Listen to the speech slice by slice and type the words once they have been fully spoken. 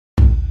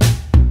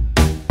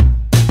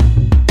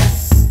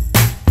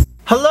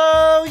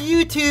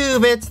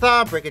YouTube, it's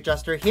the Brick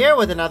Adjuster here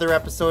with another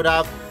episode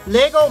of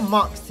Lego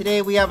MOCs.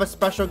 Today we have a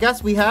special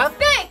guest. We have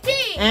Big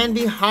T! And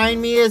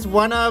behind me is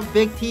one of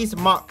Big T's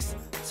MOCs.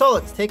 So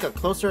let's take a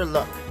closer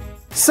look.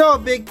 So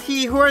Big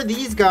T, who are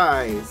these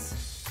guys?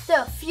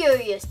 The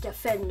Furious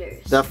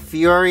Defenders. The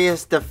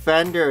Furious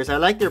Defenders. I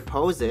like their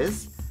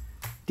poses.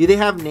 Do they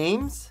have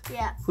names?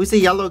 Yeah. Who's the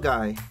yellow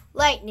guy?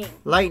 Lightning.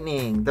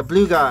 Lightning. The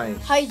blue guy?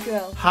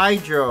 Hydro.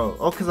 Hydro.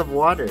 Oh, because of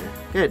water.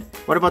 Good.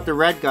 What about the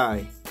red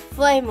guy?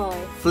 Flamoid.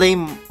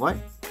 What?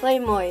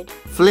 Flamoid.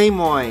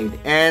 Flamoid.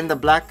 And the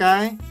black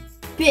guy?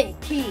 Big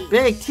T.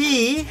 Big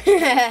T?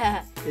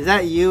 Is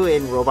that you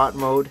in robot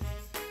mode?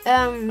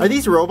 Are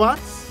these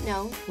robots?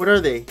 No. What are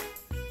they?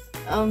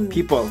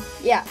 People.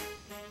 Yeah.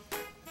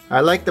 I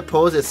like the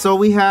poses. So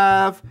we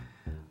have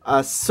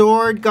a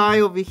sword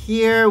guy over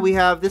here. We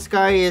have this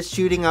guy is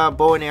shooting a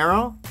bow and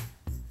arrow.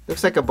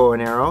 Looks like a bow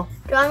and arrow.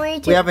 Do you want me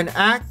to... We have an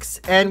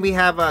axe and we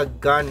have a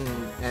gun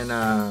and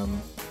a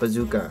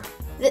bazooka.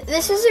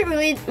 This isn't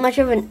really much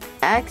of an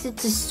axe.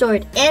 It's a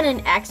sword and an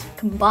axe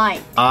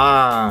combined.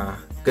 Ah,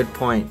 good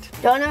point.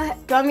 Do you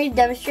want me to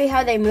demonstrate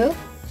how they move?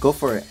 Go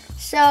for it.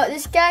 So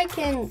this guy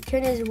can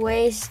turn his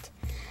waist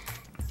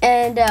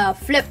and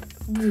flip.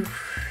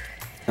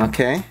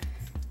 Okay.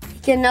 He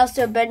can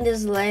also bend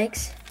his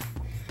legs.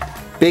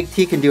 Big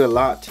T can do a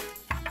lot.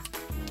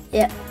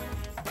 Yeah.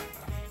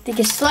 They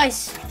can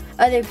slice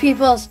other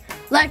people's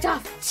legs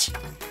off.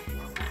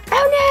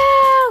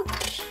 Oh no!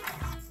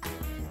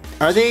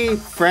 Are they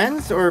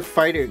friends or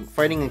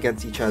fighting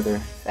against each other?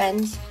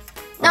 Friends.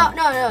 No,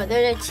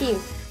 they're a team.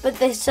 But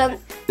they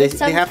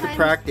have to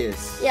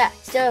practice. Yeah,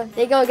 so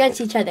they go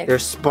against each other. They're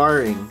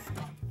sparring.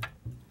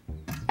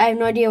 I have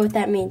no idea what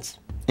that means.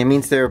 It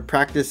means they're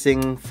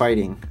practicing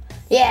fighting.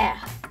 Yeah.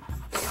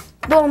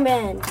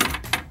 Bowman.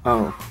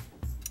 Oh.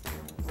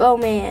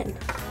 Bowman.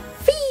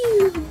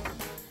 Phew.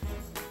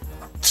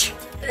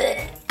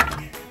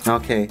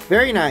 Okay,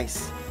 very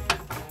nice.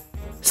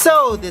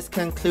 So this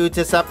concludes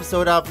this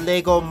episode of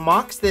Lego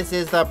MOCs. This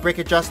is the Brick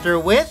Adjuster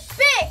with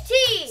Big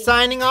T.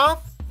 Signing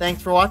off.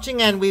 Thanks for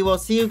watching and we will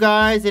see you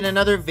guys in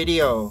another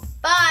video.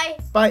 Bye.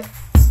 Bye.